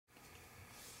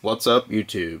What's up,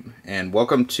 YouTube? And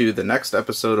welcome to the next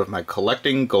episode of my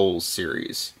Collecting Goals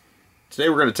series. Today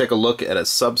we're going to take a look at a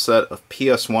subset of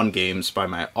PS1 games by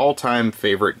my all-time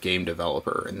favorite game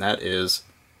developer, and that is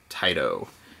Taito.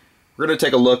 We're going to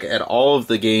take a look at all of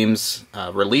the games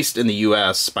released in the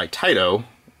US by Taito,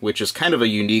 which is kind of a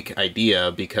unique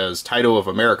idea because Taito of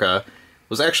America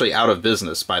was actually out of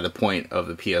business by the point of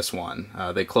the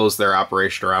PS1. They closed their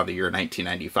operation around the year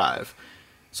 1995.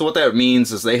 So what that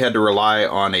means is they had to rely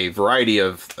on a variety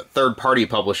of third-party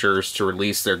publishers to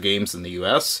release their games in the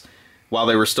US, while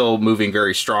they were still moving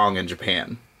very strong in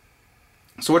Japan.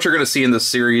 So what you're going to see in this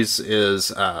series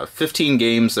is 15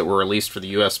 games that were released for the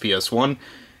US PS1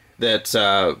 that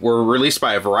were released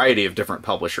by a variety of different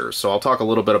publishers. So I'll talk a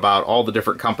little bit about all the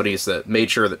different companies that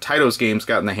made sure that Taito's games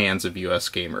got in the hands of US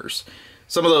gamers.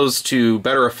 Some of those to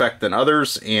better effect than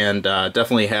others, and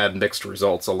definitely had mixed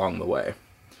results along the way.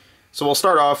 So we'll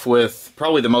start off with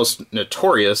probably the most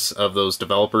notorious of those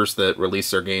developers that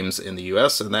release their games in the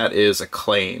US, and that is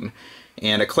Acclaim.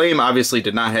 And Acclaim obviously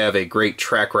did not have a great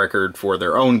track record for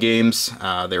their own games.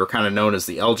 They were kind of known as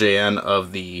the LJN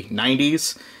of the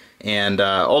 90s, and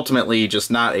ultimately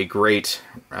just not a great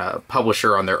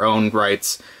publisher on their own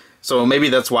rights. So maybe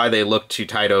that's why they looked to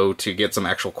Taito to get some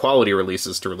actual quality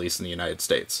releases to release in the United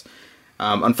States.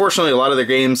 Unfortunately, a lot of their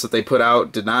games that they put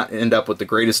out did not end up with the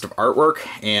greatest of artwork,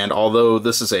 and although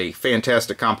this is a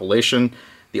fantastic compilation,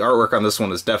 the artwork on this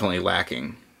one is definitely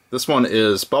lacking. This one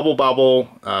is Bubble,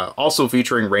 also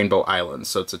featuring Rainbow Islands,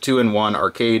 so it's a 2-in-1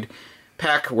 arcade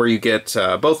pack where you get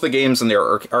both the games and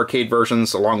their arcade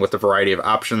versions along with a variety of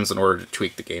options in order to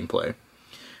tweak the gameplay.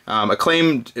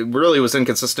 Acclaim really was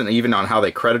inconsistent even on how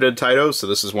they credited Taito, so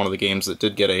this is one of the games that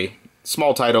did get a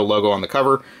small Taito logo on the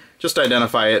cover, just to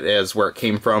identify it as where it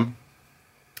came from.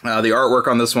 The artwork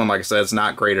on this one, like I said, is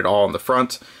not great at all on the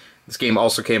front. This game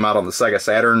also came out on the Sega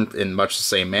Saturn in much the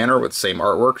same manner, with the same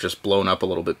artwork, just blown up a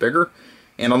little bit bigger.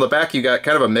 And on the back you got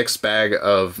kind of a mixed bag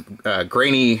of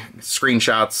grainy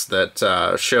screenshots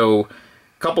that show a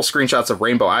couple screenshots of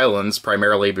Rainbow Islands,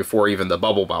 primarily before even the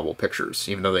Bubble pictures,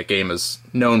 even though that game is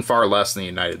known far less in the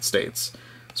United States.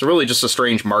 So really just a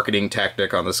strange marketing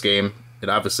tactic on this game. It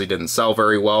obviously didn't sell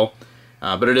very well.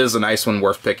 But it is a nice one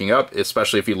worth picking up,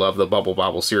 especially if you love the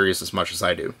Bubble series as much as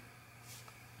I do.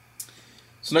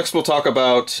 So next we'll talk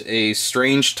about a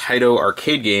strange Taito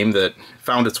arcade game that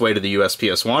found its way to the US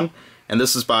PS1, and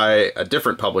this is by a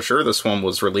different publisher. This one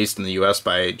was released in the US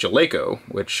by Jaleco,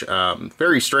 which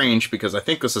very strange because I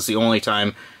think this is the only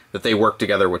time that they worked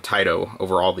together with Taito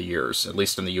over all the years, at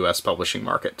least in the US publishing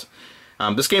market.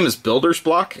 This game is Builder's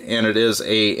Block, and it is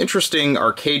a interesting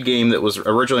arcade game that was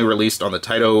originally released on the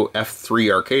Taito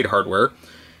F3 arcade hardware,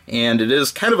 and it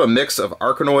is kind of a mix of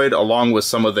Arkanoid along with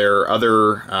some of their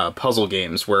other puzzle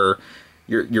games, where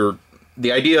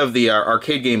the idea of the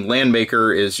arcade game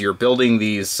Landmaker is you're building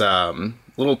these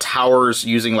little towers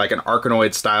using like an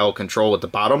Arkanoid style control at the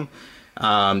bottom,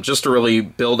 just to really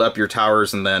build up your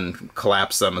towers and then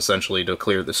collapse them essentially to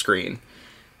clear the screen.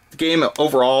 The game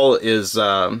overall is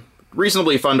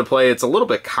reasonably fun to play. It's a little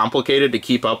bit complicated to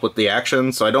keep up with the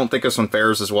action, so I don't think this one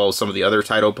fares as well as some of the other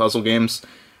Taito puzzle games,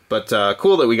 but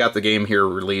cool that we got the game here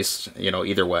released, you know,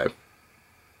 either way.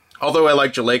 Although I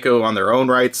like Jaleco on their own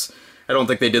rights, I don't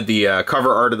think they did the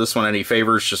cover art of this one any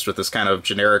favors, just with this kind of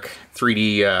generic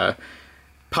 3D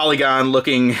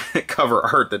polygon-looking cover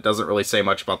art that doesn't really say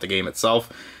much about the game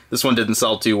itself. This one didn't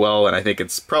sell too well, and I think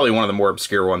it's probably one of the more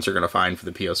obscure ones you're going to find for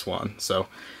the PS1. So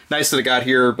nice that it got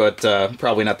here, but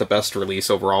probably not the best release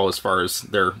overall as far as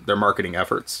their marketing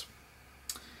efforts.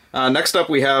 Next up,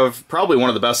 we have probably one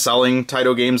of the best-selling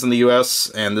Taito games in the US,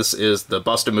 and this is the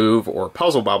Bust-A-Move or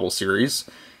Puzzle Bobble series.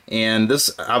 And this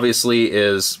obviously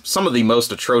is some of the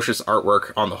most atrocious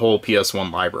artwork on the whole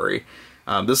PS1 library.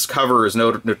 This cover is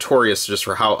notorious just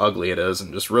for how ugly it is,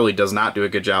 and just really does not do a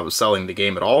good job of selling the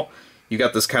game at all. You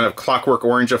got this kind of Clockwork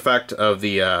Orange effect of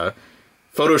the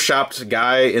photoshopped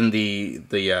guy in the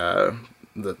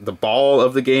ball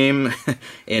of the game,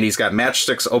 and he's got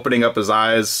matchsticks opening up his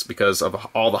eyes because of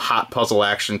all the hot puzzle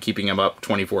action keeping him up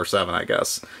 24/7, I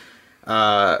guess.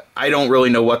 I don't really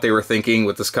know what they were thinking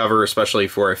with this cover, especially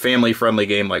for a family-friendly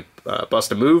game like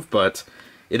Bust-A-Move, but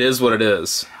it is what it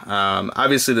is.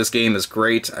 Obviously this game is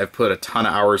great. I've put a ton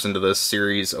of hours into this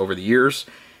series over the years,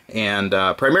 and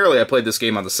primarily I played this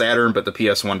game on the Saturn, but the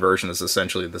PS1 version is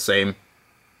essentially the same.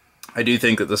 I do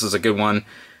think that this is a good one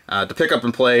to pick up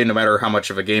and play. No matter how much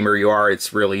of a gamer you are,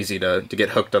 it's real easy to get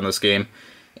hooked on this game.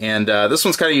 And this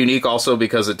one's kind of unique also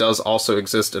because it does also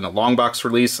exist in a long box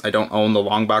release. I don't own the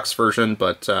long box version,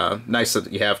 but nice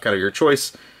that you have kind of your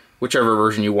choice, whichever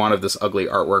version you want of this ugly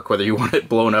artwork, whether you want it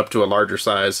blown up to a larger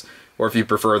size or if you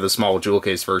prefer the small jewel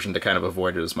case version, to kind of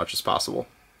avoid it as much as possible.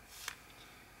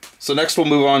 So next we'll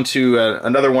move on to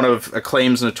another one of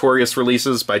Acclaim's notorious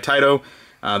releases by Taito.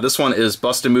 This one is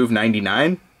Bust-A-Move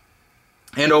 99.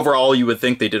 And overall, you would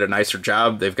think they did a nicer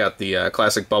job. They've got the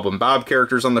classic Bubblun Bob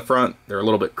characters on the front. They're a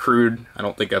little bit crude. I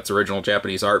don't think that's original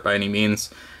Japanese art by any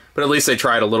means. But at least they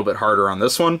tried a little bit harder on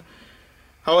this one.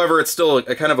 However, it's still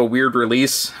a kind of a weird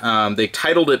release. They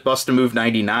titled it Bust-A-Move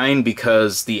 99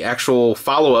 because the actual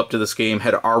follow-up to this game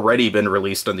had already been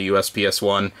released on the US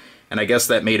PS1. And I guess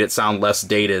that made it sound less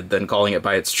dated than calling it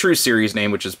by its true series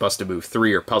name, which is Bust-A-Move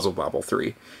 3 or Puzzle Bobble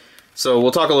 3. So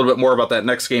we'll talk a little bit more about that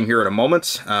next game here in a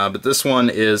moment, but this one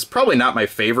is probably not my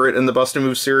favorite in the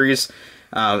Bust-A-Move series.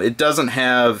 It doesn't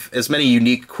have as many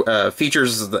unique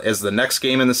features as the next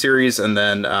game in the series, and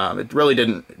then it really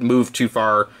didn't move too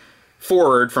far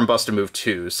forward from Bust-A-Move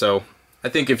 2. So I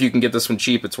think if you can get this one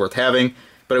cheap, it's worth having,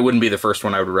 but it wouldn't be the first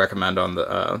one I would recommend on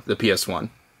the PS1.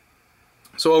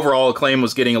 So overall, Acclaim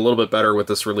was getting a little bit better with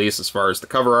this release as far as the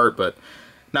cover art, but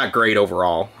not great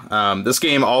overall. This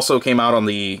game also came out on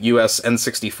the US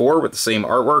N64 with the same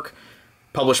artwork,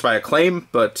 published by Acclaim,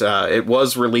 but it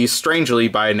was released strangely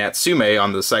by Natsume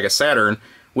on the Sega Saturn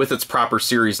with its proper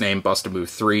series name, Bust-A-Move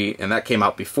 3, and that came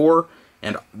out before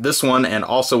and this one, and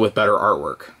also with better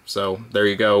artwork. So there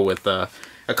you go, with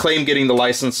Acclaim getting the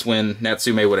license when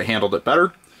Natsume would have handled it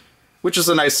better, which is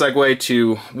a nice segue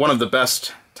to one of the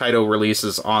best Taito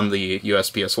releases on the US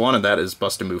PS1, and that is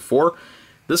Bust-A-Move 4.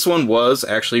 This one was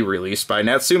actually released by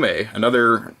Natsume,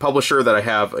 another publisher that I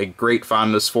have a great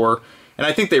fondness for, and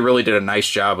I think they really did a nice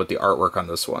job with the artwork on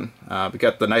this one. We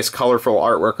got the nice colorful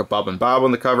artwork of Bubblun Bob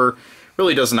on the cover.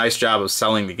 Really does a nice job of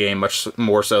selling the game, much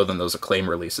more so than those Acclaim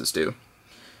releases do.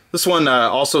 This one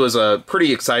also is a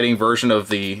pretty exciting version of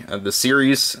the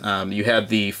series. You had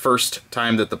the first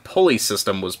time that the pulley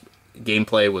system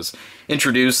gameplay was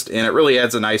introduced, and it really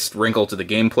adds a nice wrinkle to the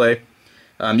gameplay.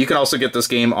 You can also get this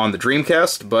game on the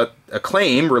Dreamcast, but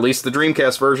Acclaim released the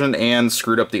Dreamcast version and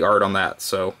screwed up the art on that,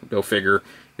 so go figure.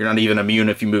 You're not even immune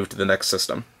if you move to the next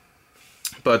system.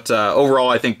 But overall,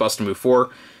 I think Bust-A-Move 4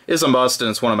 is a must, and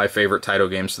it's one of my favorite Taito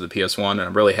games to the PS1, and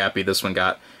I'm really happy this one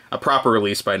got a proper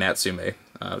release by Natsume.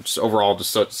 Just overall,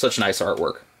 just such nice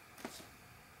artwork.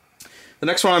 The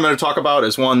next one I'm going to talk about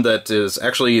is one that is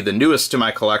actually the newest to my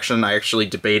collection. I actually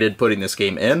debated putting this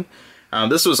game in.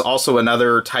 This was also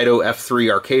another Taito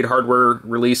F3 arcade hardware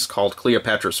release called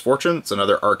Cleopatra's Fortune. It's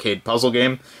another arcade puzzle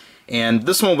game. And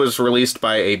this one was released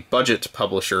by a budget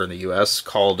publisher in the US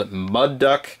called Mud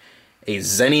Duck, a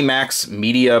ZeniMax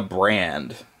Media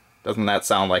brand. Doesn't that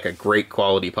sound like a great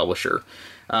quality publisher?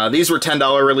 These were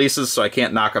 $10 releases, so I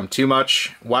can't knock them too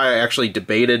much. Why I actually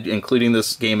debated including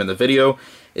this game in the video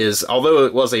is, although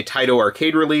it was a Taito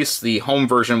arcade release, the home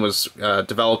version was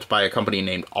developed by a company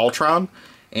named Ultron.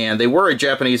 And they were a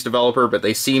Japanese developer, but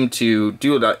they seemed to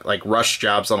do like rush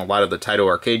jobs on a lot of the Taito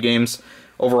arcade games.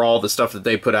 Overall, the stuff that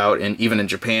they put out, and even in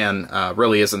Japan,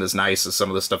 really isn't as nice as some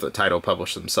of the stuff that Taito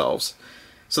published themselves.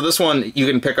 So this one you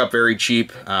can pick up very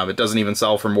cheap. It doesn't even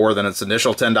sell for more than its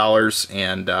initial $10,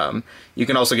 and you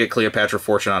can also get Cleopatra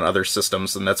Fortune on other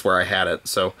systems, and that's where I had it.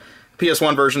 So the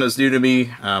PS1 version is new to me,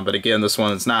 but again, this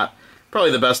one is not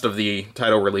probably the best of the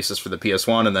Taito releases for the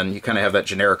PS1, and then you kind of have that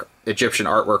generic Egyptian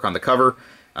artwork on the cover.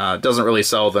 It doesn't really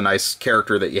sell the nice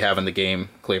character that you have in the game,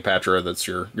 Cleopatra, that's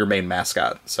your main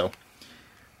mascot. So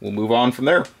we'll move on from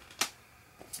there.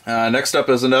 Next up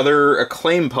is another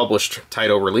Acclaim-published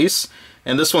Taito release,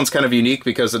 and this one's kind of unique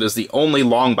because it is the only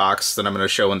long box that I'm going to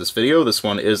show in this video. This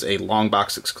one is a long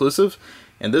box exclusive,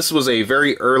 and this was a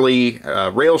very early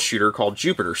rail shooter called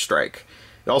Jupiter Strike.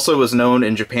 It also was known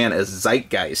in Japan as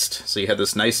Zeitgeist, so you had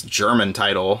this nice German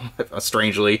title,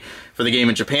 strangely, for the game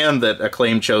in Japan that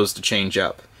Acclaim chose to change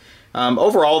up.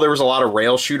 Overall, there was a lot of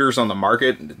rail shooters on the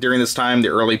market during this time, the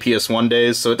early PS1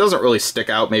 days, so it doesn't really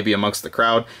stick out maybe amongst the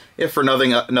crowd, if for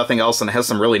nothing else, and it has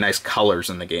some really nice colors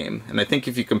in the game. And I think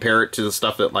if you compare it to the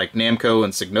stuff that like Namco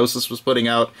and Psygnosis was putting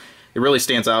out, it really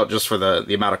stands out just for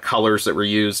the amount of colors that were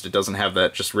used. It doesn't have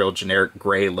that just real generic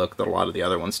gray look that a lot of the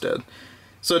other ones did.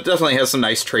 So it definitely has some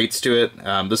nice traits to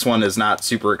it. This one is not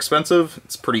super expensive.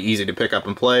 It's pretty easy to pick up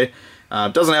and play.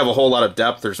 It doesn't have a whole lot of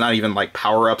depth. There's not even like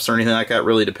power-ups or anything like that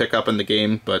really to pick up in the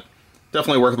game, but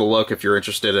definitely worth the look if you're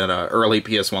interested in an early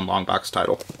PS1 long box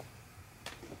title.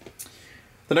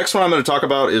 The next one I'm going to talk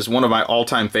about is one of my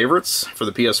all-time favorites for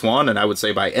the PS1, and I would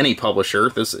say by any publisher.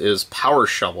 This is Power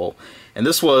Shovel. And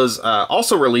this was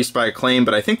also released by Acclaim,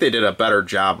 but I think they did a better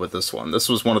job with this one. This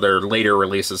was one of their later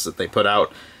releases that they put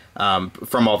out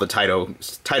from all the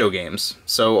Taito games.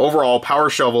 So overall, Power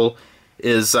Shovel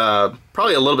is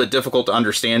probably a little bit difficult to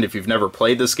understand if you've never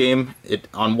played this game. It,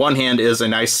 on one hand, is a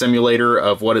nice simulator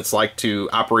of what it's like to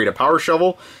operate a power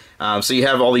shovel. So you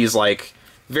have all these like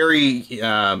very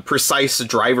precise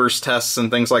driver's tests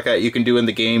and things like that you can do in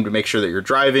the game to make sure that you're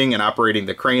driving and operating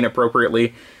the crane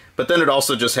appropriately. But then it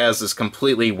also just has this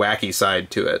completely wacky side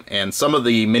to it. And some of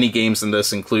the mini games in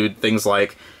this include things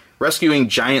like rescuing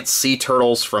giant sea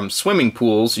turtles from swimming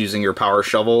pools using your power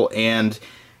shovel, and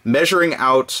measuring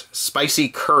out spicy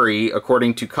curry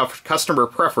according to customer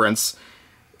preference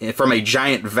from a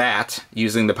giant vat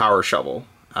using the power shovel.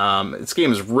 This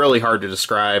game is really hard to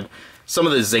describe. Some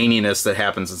of the zaniness that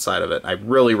happens inside of it. I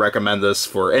really recommend this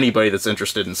for anybody that's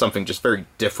interested in something just very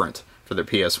different for their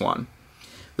PS1.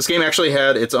 This game actually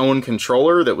had its own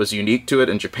controller that was unique to it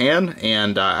in Japan,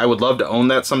 and I would love to own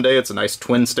that someday. It's a nice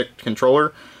twin-stick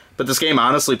controller. But this game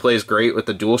honestly plays great with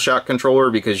the DualShock controller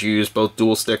because you use both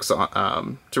dual sticks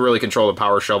to really control the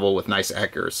power shovel with nice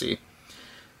accuracy.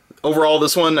 Overall,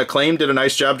 this one, Acclaim did a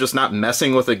nice job just not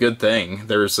messing with a good thing.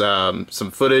 There's some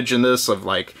footage in this of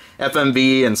like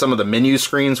FMV and some of the menu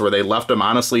screens where they left them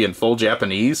honestly in full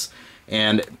Japanese.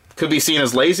 And it could be seen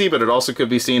as lazy, but it also could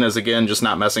be seen as, again, just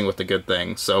not messing with the good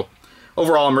thing. So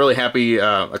overall, I'm really happy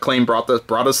Acclaim brought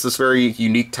us this very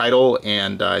unique title,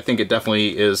 and I think it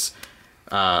definitely is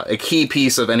a key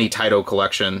piece of any Taito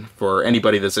collection for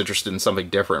anybody that's interested in something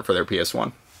different for their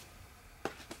PS1.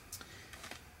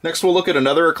 Next, we'll look at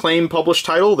another Acclaim published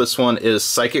title. This one is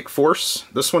Psychic Force.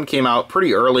 This one came out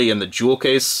pretty early in the jewel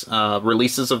case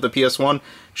releases of the PS1,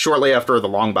 shortly after the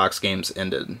long box games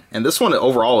ended. And this one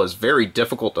overall is very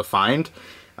difficult to find.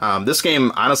 This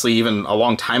game, honestly, even a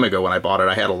long time ago when I bought it,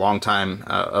 I had a long time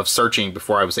of searching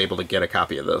before I was able to get a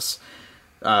copy of this.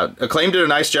 Acclaim did a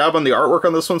nice job on the artwork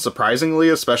on this one, surprisingly,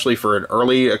 especially for an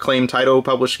early Acclaim Taito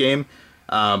published game.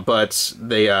 But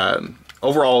the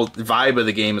overall vibe of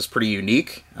the game is pretty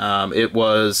unique. It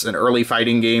was an early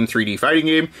fighting game, 3D fighting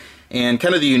game, and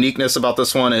kind of the uniqueness about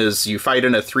this one is you fight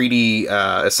in a 3D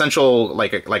essential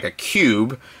like a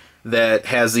cube that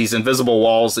has these invisible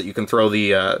walls that you can throw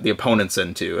the opponents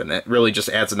into, and it really just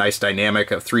adds a nice dynamic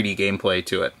of 3D gameplay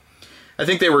to it. I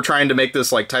think they were trying to make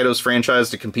this like Taito's franchise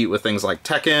to compete with things like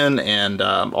Tekken and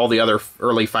all the other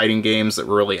early fighting games that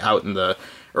were really out in the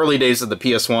early days of the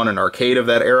PS1 and arcade of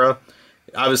that era.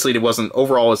 Obviously, it wasn't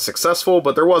overall as successful,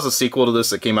 but there was a sequel to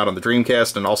this that came out on the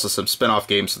Dreamcast and also some spin-off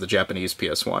games for the Japanese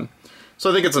PS1. So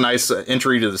I think it's a nice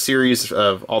entry to the series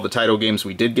of all the Taito games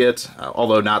we did get,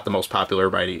 although not the most popular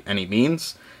by any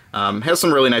means. Has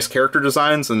some really nice character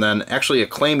designs, and then actually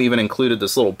Acclaim even included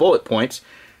this little bullet point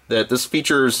that this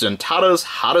features Zentata's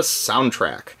hottest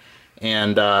soundtrack.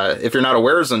 And if you're not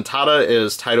aware, Zentada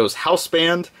is Taito's house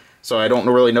band, so I don't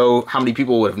really know how many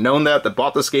people would have known that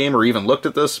bought this game or even looked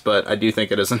at this, but I do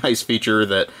think it is a nice feature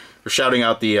that they're shouting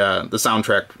out the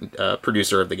soundtrack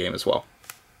producer of the game as well.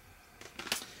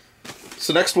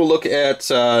 So next we'll look at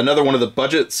another one of the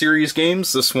budget series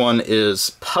games. This one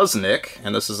is Puzznic,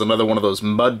 and this is another one of those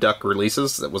Mud Duck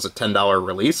releases that was a $10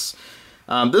 release.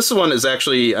 This one is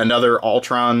actually another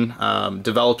Ultron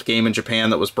developed game in Japan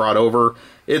that was brought over.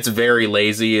 It's very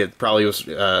lazy. It probably was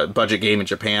a budget game in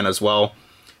Japan as well.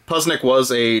 Puzznic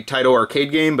was a Taito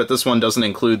arcade game, but this one doesn't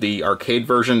include the arcade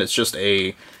version. It's just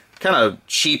a kind of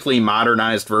cheaply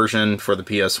modernized version for the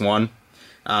PS1.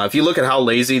 If you look at how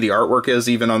lazy the artwork is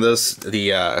even on this, the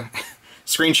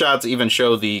screenshots even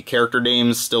show the character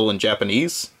names still in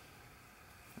Japanese.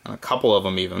 A couple of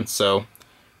them even, so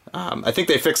I think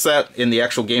they fixed that in the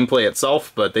actual gameplay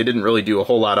itself, but they didn't really do a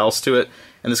whole lot else to it.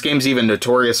 And this game's even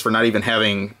notorious for not even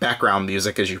having background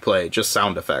music as you play, just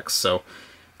sound effects. So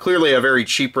clearly a very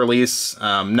cheap release,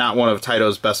 not one of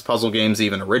Taito's best puzzle games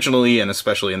even originally, and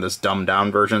especially in this dumbed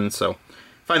down version. So I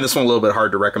find this one a little bit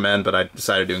hard to recommend, but I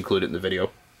decided to include it in the video.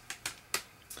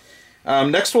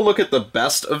 Next we'll look at the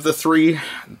best of the three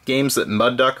games that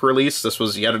Mud Duck released. This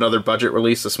was yet another budget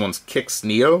release. This one's Kix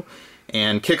Neo.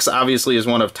 And Kix obviously is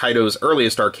one of Taito's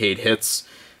earliest arcade hits.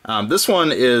 This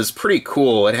one is pretty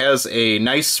cool. It has a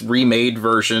nice remade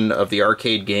version of the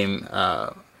arcade game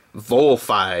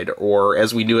Volfied, or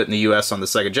as we knew it in the US on the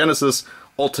Sega Genesis,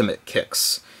 Ultimate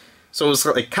Kix. So it was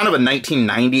like kind of a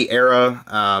 1990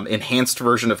 era enhanced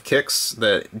version of Kix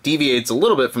that deviates a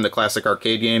little bit from the classic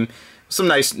arcade game. Some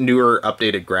nice newer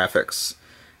updated graphics.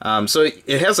 So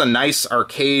it has a nice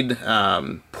arcade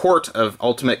port of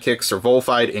Ultimate Kix or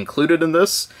Volfied included in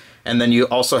this, and then you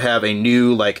also have a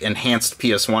new like enhanced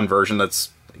PS1 version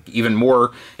that's even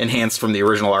more enhanced from the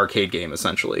original arcade game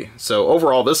essentially. So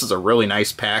overall this is a really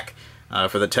nice pack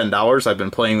for the $10. I've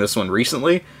been playing this one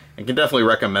recently and can definitely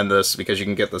recommend this because you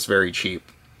can get this very cheap.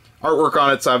 Artwork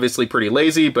on it's obviously pretty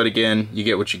lazy, but again, you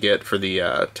get what you get for the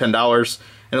 $10,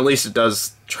 and at least it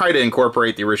does try to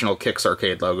incorporate the original Kix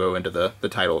Arcade logo into the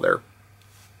title there.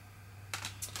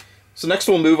 So next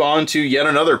we'll move on to yet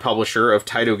another publisher of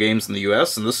Taito games in the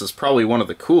US, and this is probably one of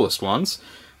the coolest ones.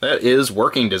 That is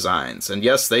Working Designs, and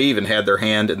yes, they even had their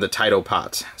hand in the Taito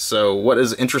pot. So what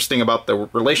is interesting about the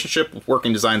relationship with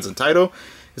Working Designs and Taito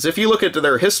is if you look into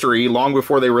their history, long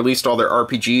before they released all their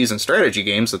RPGs and strategy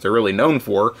games that they're really known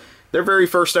for, their very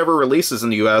first ever releases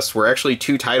in the US were actually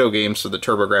 2 Taito games for the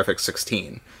TurboGrafx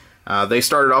 16. They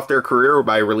started off their career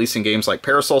by releasing games like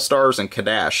Parasol Stars and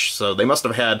Kadash, so they must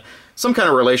have had some kind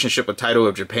of relationship with Taito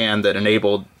of Japan that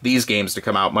enabled these games to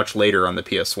come out much later on the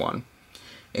PS1.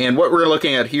 And what we're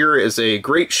looking at here is a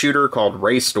great shooter called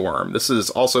Raystorm. This is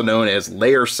also known as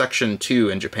Layer Section 2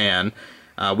 in Japan.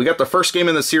 We got the first game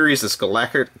in the series, this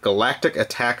Galactic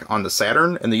Attack on the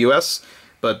Saturn in the US,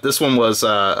 but this one was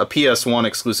a PS1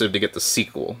 exclusive to get the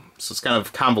sequel. So it's kind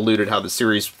of convoluted how the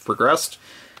series progressed.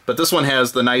 But this one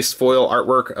has the nice foil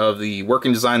artwork of the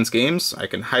Working Designs games. I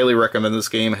can highly recommend this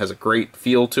game. It has a great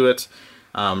feel to it.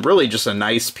 Really just a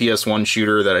nice PS1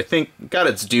 shooter that I think got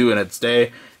its due in its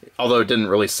day, although it didn't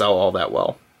really sell all that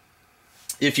well.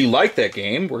 If you like that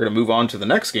game, we're going to move on to the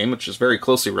next game, which is very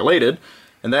closely related,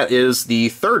 and that is the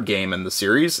third game in the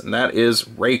series, and that is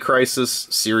Ray Crisis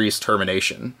Series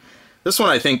Termination. This one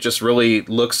I think just really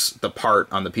looks the part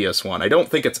on the PS1. I don't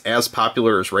think it's as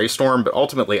popular as Raystorm, but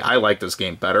ultimately I like this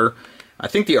game better. I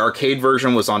think the arcade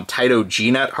version was on Taito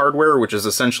GNet hardware, which is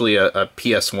essentially a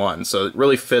PS1, so it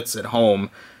really fits at home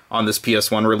on this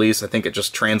PS1 release. I think it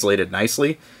just translated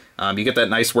nicely. You get that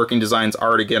nice Working Designs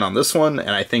art again on this one, and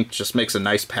I think just makes a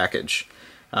nice package.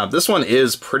 This one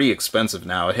is pretty expensive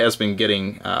now. It has been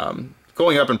getting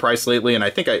going up in price lately, and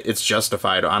I think it's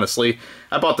justified, honestly.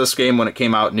 I bought this game when it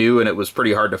came out new, and it was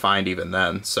pretty hard to find even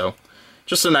then. So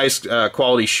just a nice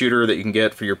quality shooter that you can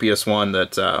get for your PS1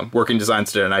 that Working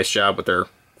Designs did a nice job with their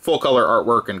full-color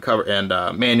artwork and cover and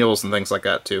manuals and things like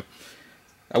that, too.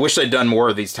 I wish they'd done more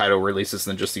of these Taito releases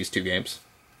than just these 2 games.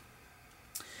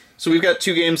 So we've got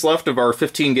 2 games left of our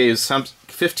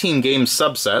 15-game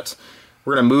subset.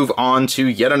 We're going to move on to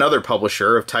yet another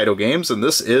publisher of Taito games, and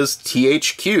this is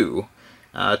THQ.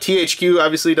 THQ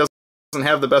obviously doesn't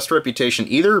have the best reputation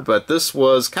either, but this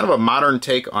was kind of a modern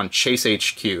take on Chase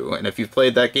HQ, and if you've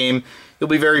played that game, you'll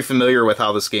be very familiar with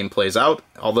how this game plays out,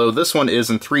 although this one is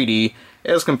in 3D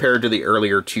as compared to the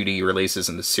earlier 2D releases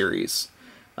in the series.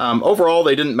 Overall,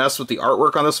 they didn't mess with the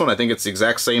artwork on this one. I think it's the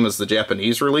exact same as the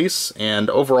Japanese release, and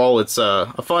overall it's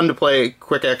a fun to play,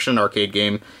 quick action arcade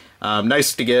game.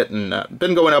 Nice to get, and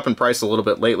been going up in price a little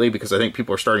bit lately because I think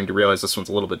people are starting to realize this one's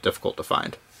a little bit difficult to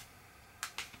find.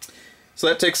 So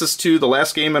that takes us to the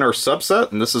last game in our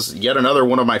subset, and this is yet another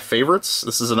one of my favorites.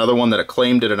 This is another one that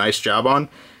Acclaim did a nice job on.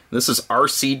 This is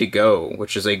RC2Go,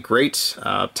 which is a great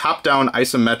top-down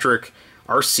isometric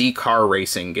RC car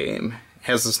racing game. It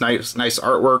has this nice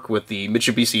artwork with the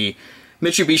Mitsubishi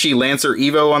Lancer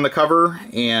Evo on the cover,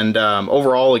 and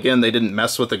overall, again, they didn't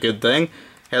mess with a good thing.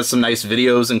 Has some nice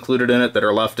videos included in it that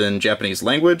are left in Japanese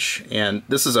language, and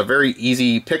this is a very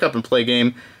easy pick-up-and-play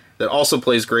game that also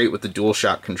plays great with the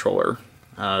DualShock controller.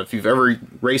 If you've ever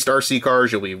raced RC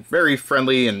cars, you'll be very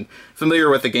friendly and familiar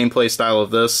with the gameplay style of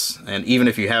this, and even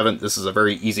if you haven't, this is a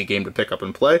very easy game to pick up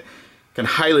and play. Can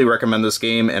highly recommend this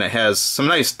game, and it has some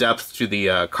nice depth to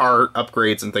the car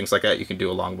upgrades and things like that you can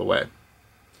do along the way.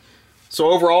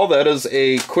 So overall, that is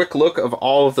a quick look of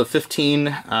all of the 15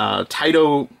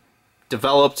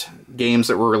 Taito-developed games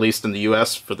that were released in the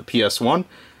US for the PS1.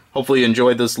 Hopefully you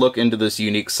enjoyed this look into this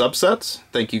unique subset.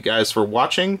 Thank you guys for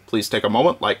watching. Please take a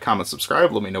moment, like, comment,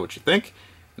 subscribe, let me know what you think.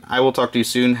 I will talk to you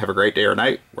soon. Have a great day or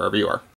night, wherever you are.